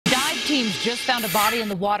teams just found a body in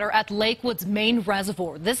the water at Lakewood's main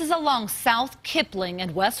reservoir. This is along South Kipling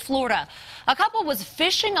in West Florida. A couple was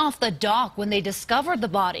fishing off the dock when they discovered the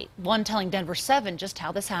body. One telling Denver 7 just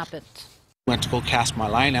how this happened. Went to go cast my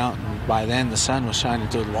line out, and by then the sun was shining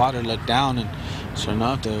through the water. Looked down, and sure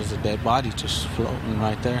enough, there was a dead body just floating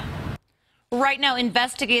right there. Right now,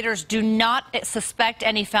 investigators do not suspect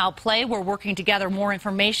any foul play. We're working to gather more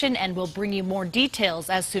information, and we'll bring you more details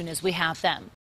as soon as we have them.